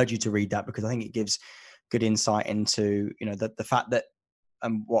 I urge you to read that, because I think it gives good insight into, the fact that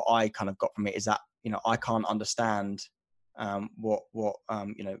what I kind of got from it is that, I can't understand what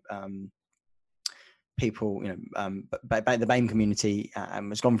people, the BAME community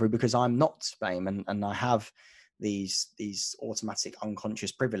has gone through, because I'm not BAME, and I have these automatic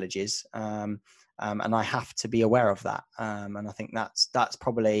unconscious privileges, and I have to be aware of that. And I think that's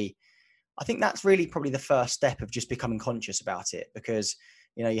really probably the first step of just becoming conscious about it, because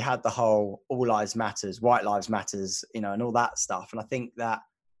you had the whole all lives matters, white lives matters, and all that stuff. And I think that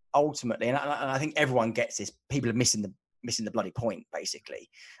ultimately, and I think everyone gets this, people are missing the bloody point, basically.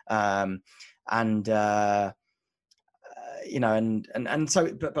 And so,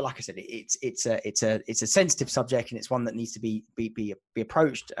 but like I said, it's a sensitive subject, and it's one that needs to be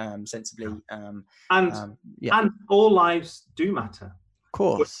approached sensibly. And all lives do matter. Of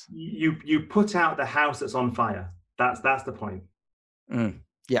course. But you put out the house that's on fire. That's the point.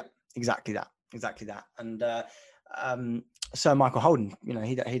 Yeah, exactly that. And Sir Michael Holden,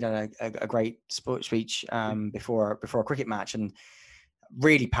 he done a great speech before a cricket match, and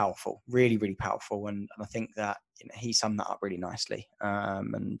really powerful, really powerful. And I think that he summed that up really nicely.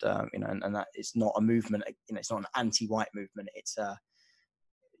 And that it's not a movement. It's not an anti-white movement. It's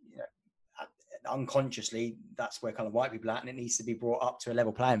unconsciously, that's where kind of white people are at, and it needs to be brought up to a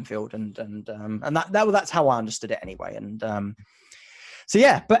level playing field. And that's how I understood it anyway. And so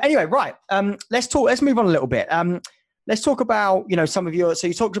yeah. But anyway, right. Let's move on a little bit. Let's talk about, some of your, so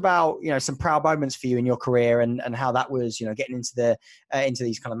you talked about, some proud moments for you in your career, and how that was, getting into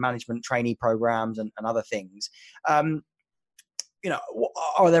these kind of management trainee programs and other things. Are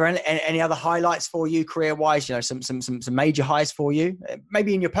there any other highlights for you career wise, some major highs for you,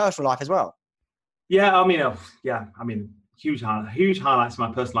 maybe in your personal life as well? Yeah. Huge highlights in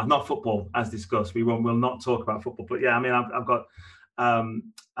my personal life, not football as discussed. We'll not talk about football, but yeah, I've got,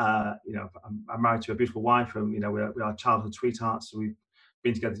 I'm married to a beautiful wife, and we are childhood sweethearts. So we've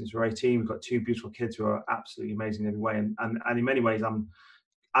been together since we were 18. We've got 2 beautiful kids who are absolutely amazing in every way, and in many ways,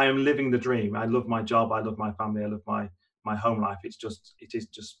 I am living the dream. I love my job. I love my family. I love my home life. It is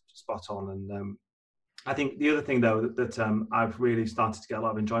just spot on. And I think the other thing though that I've really started to get a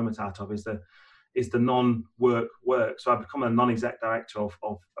lot of enjoyment out of is the non-work work. So I've become a non-exec director of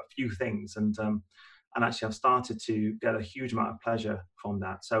a few things, and actually I've started to get a huge amount of pleasure from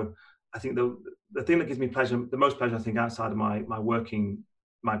that. So I think the thing that gives me pleasure, the most pleasure, I think, outside of my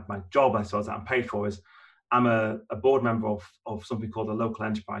job, I suppose, that I'm paid for, is I'm a board member of something called the Local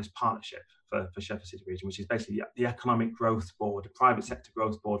Enterprise Partnership for Sheffield City Region, which is basically the economic growth board, the private sector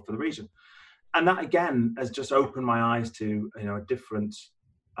growth board for the region. And that, again, has just opened my eyes to a different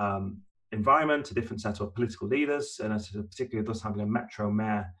environment, a different set of political leaders, and particularly thus having a metro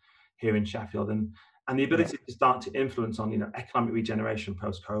mayor here in Sheffield, and the ability to start to influence on economic regeneration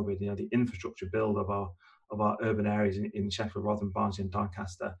post-COVID, the infrastructure build of urban areas in Sheffield, Rotherham, Barnsley and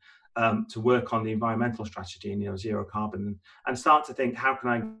Doncaster, to work on the environmental strategy and zero carbon, and start to think, how can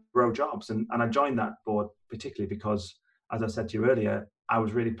I grow jobs? And I joined that board particularly because, as I said to you earlier, I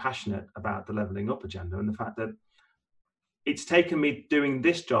was really passionate about the levelling up agenda and the fact that it's taken me doing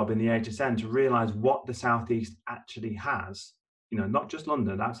this job in the YHAHSN to realise what the South East actually has, not just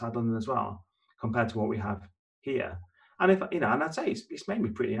London, outside London as well, compared to what we have here. And and I'd say it's made me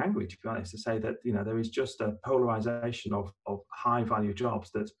pretty angry, to be honest, to say that, there is just a polarisation of high value jobs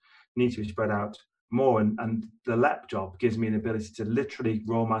that need to be spread out more. And the LEP job gives me an ability to literally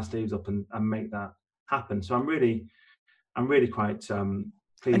roll my sleeves up and make that happen. So I'm really quite And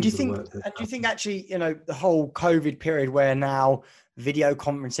do you pleased with the think, work. and do you think actually, the whole COVID period where now video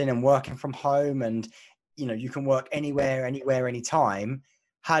conferencing and working from home and, you can work anywhere, anytime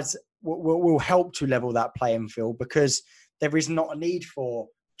will help to level that playing field, because there is not a need for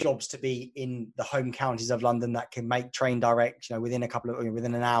jobs to be in the home counties of London that can make train direct, within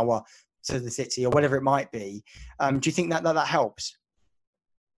within an hour to the city or whatever it might be. Do you think that helps?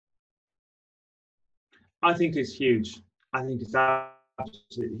 I think it's huge. I think it's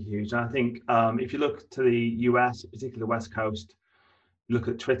absolutely huge. And I think if you look to the US, particularly the West Coast, look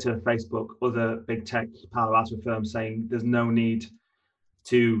at Twitter, Facebook, other big tech Palo Alto firms saying there's no need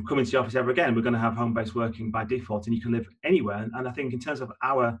to come into the office ever again. We're going to have home-based working by default, and you can live anywhere. And I think in terms of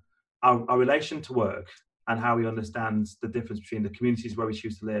our relation to work and how we understand the difference between the communities where we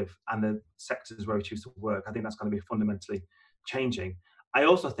choose to live and the sectors where we choose to work, I think that's going to be fundamentally changing. I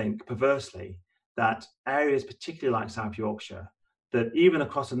also think, perversely, that areas, particularly like South Yorkshire, that even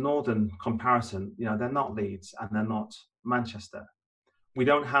across a northern comparison, they're not Leeds and they're not Manchester. We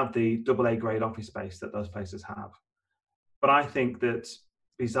don't have the AA grade office space that those places have. But I think that,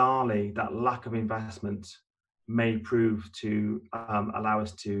 bizarrely, that lack of investment may prove to allow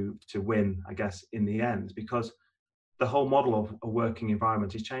us to win, I guess, in the end, because the whole model of a working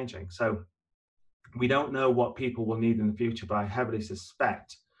environment is changing. So we don't know what people will need in the future, but I heavily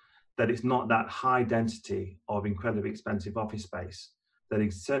suspect that it's not that high density of incredibly expensive office space that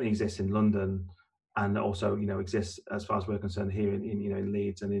certainly exists in London, and also exists, as far as we're concerned, here in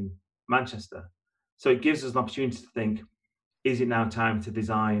Leeds and in Manchester. So it gives us an opportunity to think, is it now time to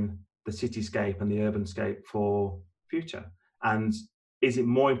design the cityscape and the urbanscape for future? And is it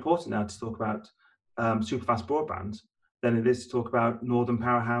more important now to talk about superfast broadband than it is to talk about Northern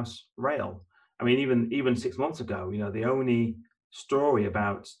Powerhouse Rail? I mean, even 6 months ago, the only story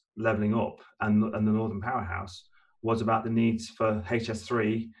about levelling up and the Northern Powerhouse was about the needs for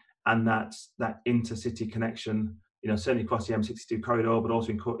HS3 and that intercity connection, certainly across the M62 corridor, but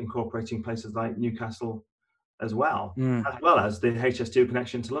also incorporating places like Newcastle as well as the HS2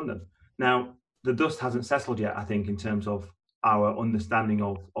 connection to London. Now, the dust hasn't settled yet, I think, in terms of our understanding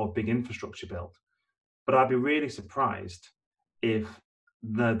of big infrastructure build. But I'd be really surprised if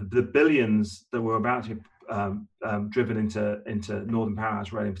the billions that were about to be driven into Northern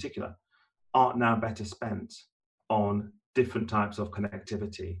Powerhouse Rail in particular aren't now better spent on different types of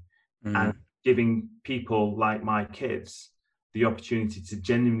connectivity and giving people like my kids the opportunity to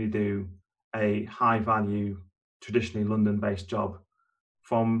genuinely do a high value, traditionally London-based job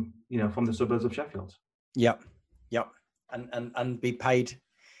from the suburbs of Sheffield. Yep. And be paid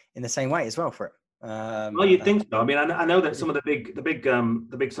in the same way as well for it. Well, you'd think so. I mean, I know that some of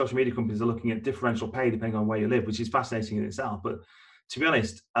the big social media companies are looking at differential pay depending on where you live, which is fascinating in itself. But to be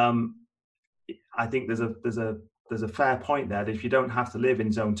honest, I think there's a fair point there that if you don't have to live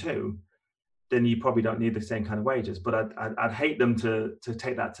in Zone 2, then you probably don't need the same kind of wages. But I'd hate them to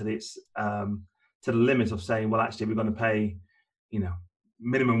take that to the limit of saying, well, actually, we're going to pay,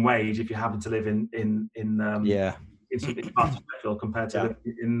 minimum wage if you happen to live in some parts of Sheffield compared to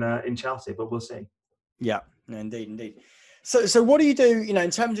in Chelsea. But we'll see. Yeah, no, indeed. So what do you do, in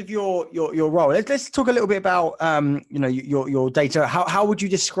terms of your role? Let's talk a little bit about, your data. How would you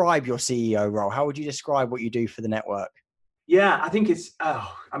describe your CEO role? How would you describe what you do for the network? Yeah, I think it's, how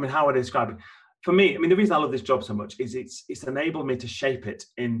would I describe it? For me, the reason I love this job so much is it's enabled me to shape it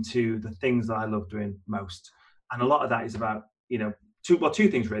into the things that I love doing most. And a lot of that is about, two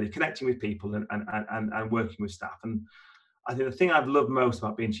things really: connecting with people and working with staff. And I think the thing I've loved most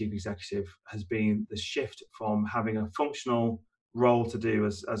about being chief executive has been the shift from having a functional role to do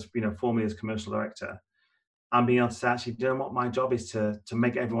as formerly as commercial director, and being able to say, actually, do you know what, my job is to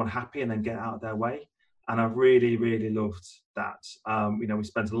make everyone happy and then get out of their way. And I've really, really loved that. We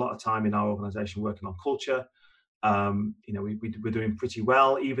spent a lot of time in our organisation working on culture. We're doing pretty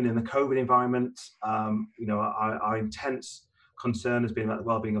well, even in the COVID environment. Our intense concern has been about the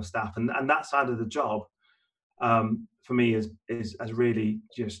well-being of staff, and that side of the job for me has really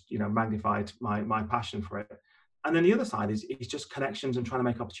just, magnified my passion for it. And then the other side is just connections and trying to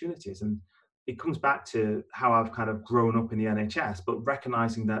make opportunities. And it comes back to how I've kind of grown up in the NHS, but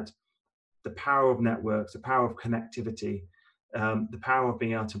recognizing that the power of networks, the power of connectivity, the power of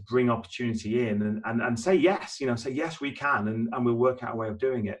being able to bring opportunity in and say yes, say yes, we can, and we'll work out a way of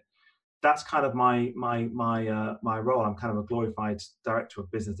doing it. That's kind of my role. I'm kind of a glorified director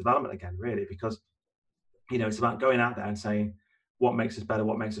of business development again, really, because it's about going out there and saying what makes us better,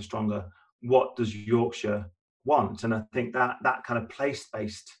 what makes us stronger, what does Yorkshire want. And I think that kind of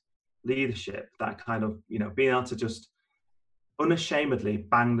place-based leadership, that kind of being able to just unashamedly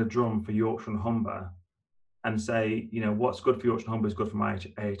bang the drum for Yorkshire and Humber and say, what's good for Yorkshire and Humber is good for my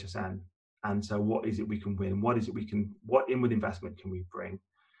YHAHSN. And so what is it we can win? What inward investment can we bring?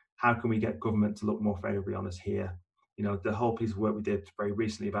 How can we get government to look more favourably on us here? The whole piece of work we did very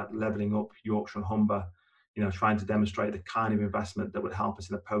recently about levelling up Yorkshire and Humber, trying to demonstrate the kind of investment that would help us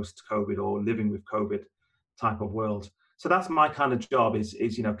in a post-COVID or living with COVID type of world. So that's my kind of job is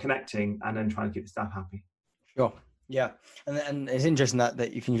connecting and then trying to keep the staff happy. Sure. Yeah. And it's interesting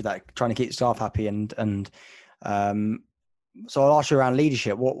that you can use that, trying to keep staff happy. And so I'll ask you around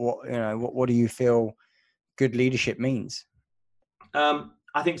leadership. What do you feel good leadership means?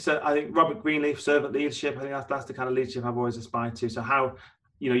 I think so. I think Robert Greenleaf, servant leadership. I think that's the kind of leadership I've always aspired to. So how,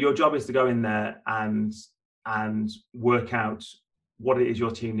 your job is to go in there and work out what it is your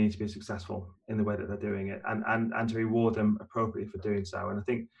team needs to be successful in the way that they're doing it, and to reward them appropriately for doing so. And I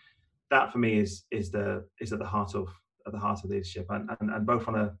think that for me is at the heart of leadership, and both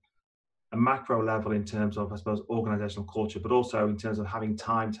on a macro level in terms of, I suppose, organizational culture, but also in terms of having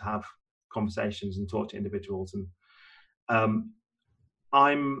time to have conversations and talk to individuals. And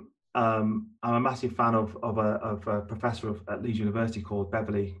I'm a massive fan of a professor at Leeds University called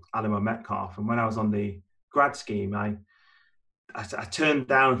Beverly Alamo Metcalf. And when I was on the grad scheme, I turned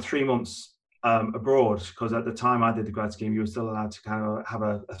down 3 months abroad, because at the time I did the grad scheme, you were still allowed to kind of have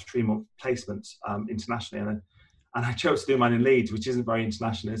a 3-month placement internationally. And I chose to do mine in Leeds, which isn't very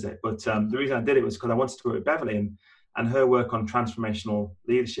international, is it? But the reason I did it was because I wanted to work with Beverly, and her work on transformational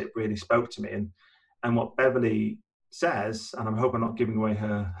leadership really spoke to me. And what Beverly says, and I'm hoping I'm not giving away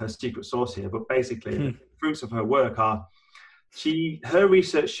her secret sauce here, but basically the fruits of her work are, her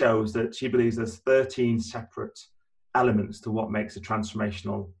research shows that she believes there's 13 separate elements to what makes a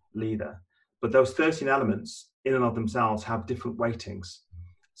transformational leader. But those 13 elements in and of themselves have different weightings.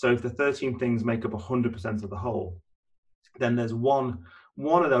 So if the 13 things make up 100% of the whole, then there's one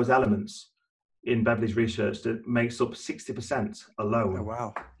of those elements in Beverly's research that makes up 60% alone. Oh,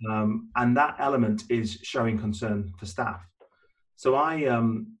 wow. And that element is showing concern for staff. So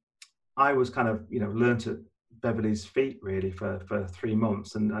I was kind of, learned at Beverly's feet really for 3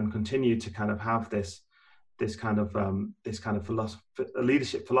 months, and continued to kind of have this kind of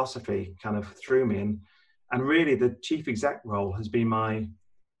leadership philosophy kind of through me. And really the chief exec role has been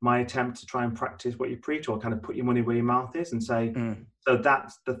my attempt to try and practice what you preach, or kind of put your money where your mouth is and say, so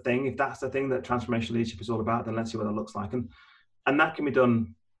that's the thing. If that's the thing that transformational leadership is all about, then let's see what it looks like. And that can be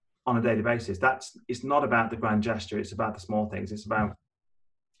done on a daily basis. It's not about the grand gesture. It's about the small things. It's about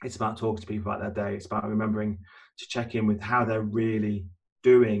talking to people about their day. It's about remembering to check in with how they're really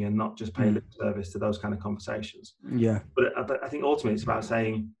doing, and not just pay lip service to those kind of conversations. Yeah. But I think ultimately it's about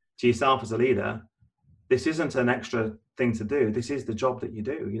saying to yourself as a leader, this isn't an extra thing to do. This is the job that you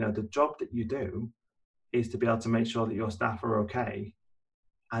do. The job that you do is to be able to make sure that your staff are okay,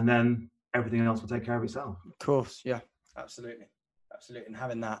 and then everything else will take care of itself. Of course. Yeah, absolutely. And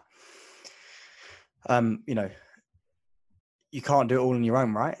having that, you can't do it all on your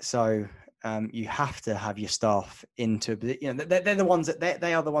own, right? So you have to have your staff into, they're the ones that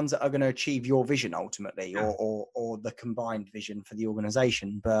they are the ones that are going to achieve your vision ultimately, Yeah. or the combined vision for the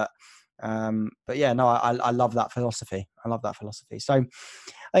organization. But yeah, no, I love that philosophy. So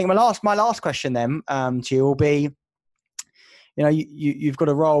I think my last question then to you will be, you've got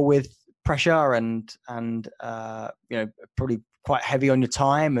a role with pressure and probably quite heavy on your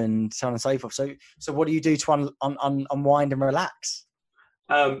time and so on and so forth. So what do you do to unwind and relax?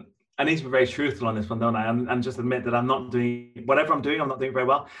 I need to be very truthful on this one, don't I? And just admit that I'm not doing whatever I'm doing. I'm not doing very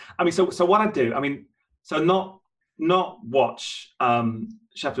well. I mean, so what I do, so not watch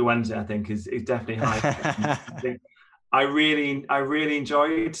Sheffield Wednesday, I think is definitely high. I really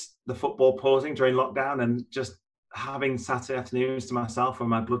enjoyed the football pausing during lockdown, and just having Saturday afternoons to myself when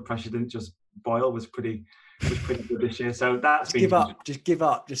my blood pressure didn't just boil was pretty good this year. So that's give up,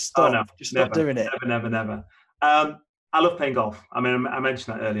 just stop. Oh, no, just stop doing it. Never. I love playing golf. I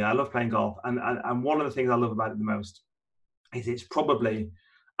mentioned that earlier. I love playing golf, and one of the things I love about it the most is it's probably,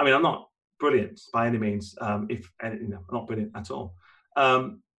 I'm not brilliant by any means, not brilliant at all.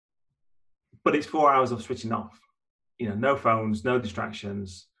 But it's 4 hours of switching off, no phones, no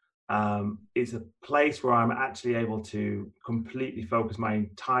distractions. It's a place where I'm actually able to completely focus my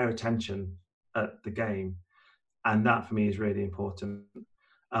entire attention at the game. And that for me is really important.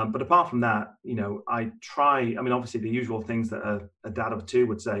 But apart from that, I try, obviously the usual things that a dad of two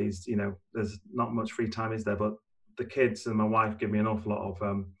would say is, there's not much free time, is there? But the kids and my wife give me an awful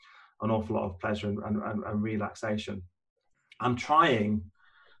lot of pleasure and relaxation. I'm trying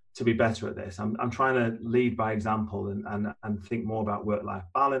to be better at this. I'm trying to lead by example and think more about work-life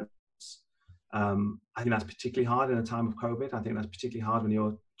balance. I think that's particularly hard in a time of COVID. I think that's particularly hard when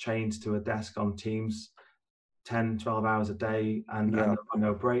you're chained to a desk on Teams 10, 12 hours a day and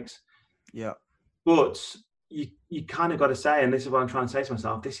no breaks. Yeah. But you kind of got to say, and this is what I'm trying to say to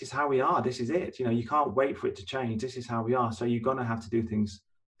myself, this is how we are. This is it. You can't wait for it to change. This is how we are. So you're going to have to do things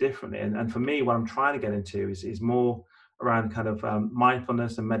differently. And for me, what I'm trying to get into is more around kind of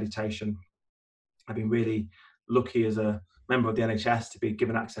mindfulness and meditation. I've been really lucky as a member of the NHS to be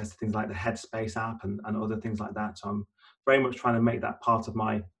given access to things like the Headspace app and other things like that. So I'm very much trying to make that part of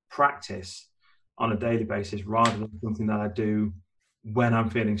my practice on a daily basis rather than something that I do when I'm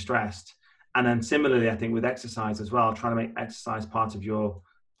feeling stressed. And then similarly, I think with exercise as well, trying to make exercise part of your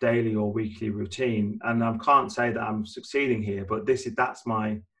daily or weekly routine. And I can't say that I'm succeeding here, but that's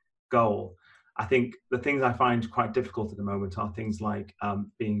my goal. I think the things I find quite difficult at the moment are things like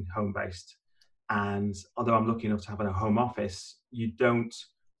being home-based. And although I'm lucky enough to have a home office, you don't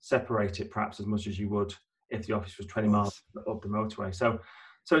separate it perhaps as much as you would if the office was 20 miles up the motorway. So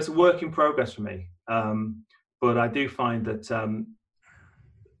it's a work in progress for me. But I do find that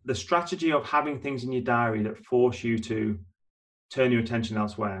the strategy of having things in your diary that force you to turn your attention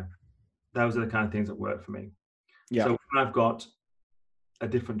elsewhere, those are the kind of things that work for me. Yeah. So when I've got a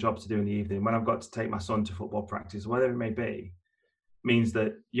different job to do in the evening, when I've got to take my son to football practice, whatever it may be, means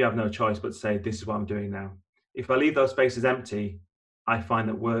that you have no choice but to say, this is what I'm doing now. If I leave those spaces empty, I find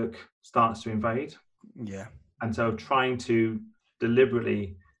that work starts to invade. Yeah. And so trying to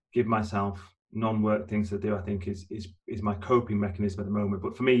deliberately give myself non-work things to do, I think is my coping mechanism at the moment.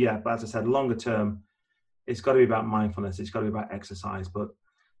 But for me, but as I said, longer term, it's got to be about mindfulness. It's got to be about exercise. But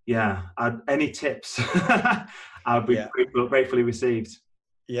any tips, I'll be gratefully received.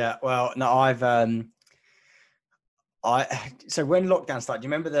 Yeah. Well, no, so when lockdown started, do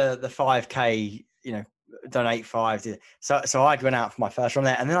you remember the 5K, donate 5? So I'd went out for my first run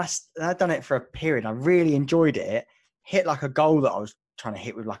there, and then I'd done it for a period. I really enjoyed it, hit like a goal that I was trying to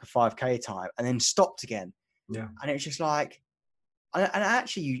hit with like a 5K time, and then stopped again. Yeah. And it was just like, and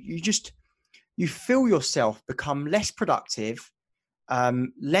actually you feel yourself become less productive,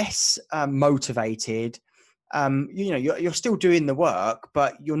 less motivated. You're still doing the work,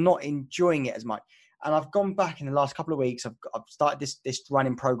 but you're not enjoying it as much. And I've gone back in the last couple of weeks. I've started this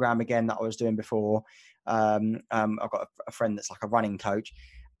running program again that I was doing before. I've got a friend that's like a running coach.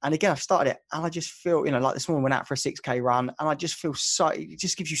 And again, I've started it and I just feel, like this morning went out for a 6K run and I just feel it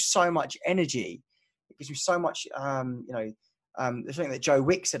just gives you so much energy. It gives you so much, there's something that Joe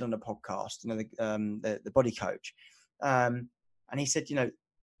Wick said on the podcast, the body coach. And he said,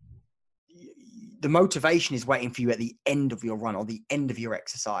 the motivation is waiting for you at the end of your run or the end of your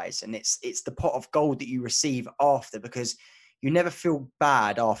exercise. And it's the pot of gold that you receive after, because you never feel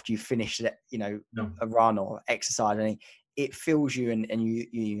bad after you finish a run or exercise. And it fills you and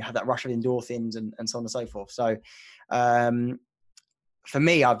you have that rush of endorphins and so on and so forth. So for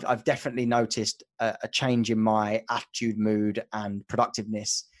me, I've definitely noticed a change in my attitude, mood and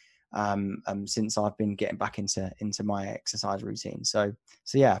productiveness since I've been getting back into my exercise routine. So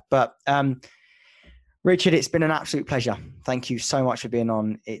yeah, but Richard, it's been an absolute pleasure. Thank you so much for being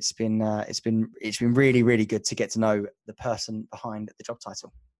on. It's been really, really good to get to know the person behind the job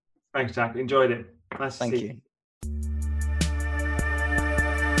title. Thanks, Jack. Enjoyed it. Nice to see you.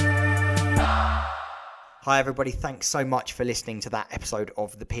 Hi, everybody. Thanks so much for listening to that episode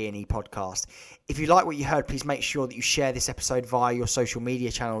of the P&E podcast. If you like what you heard, please make sure that you share this episode via your social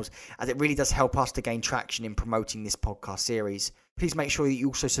media channels, as it really does help us to gain traction in promoting this podcast series. Please make sure that you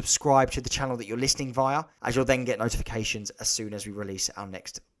also subscribe to the channel that you're listening via, as you'll then get notifications as soon as we release our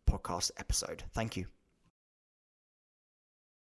next podcast episode. Thank you.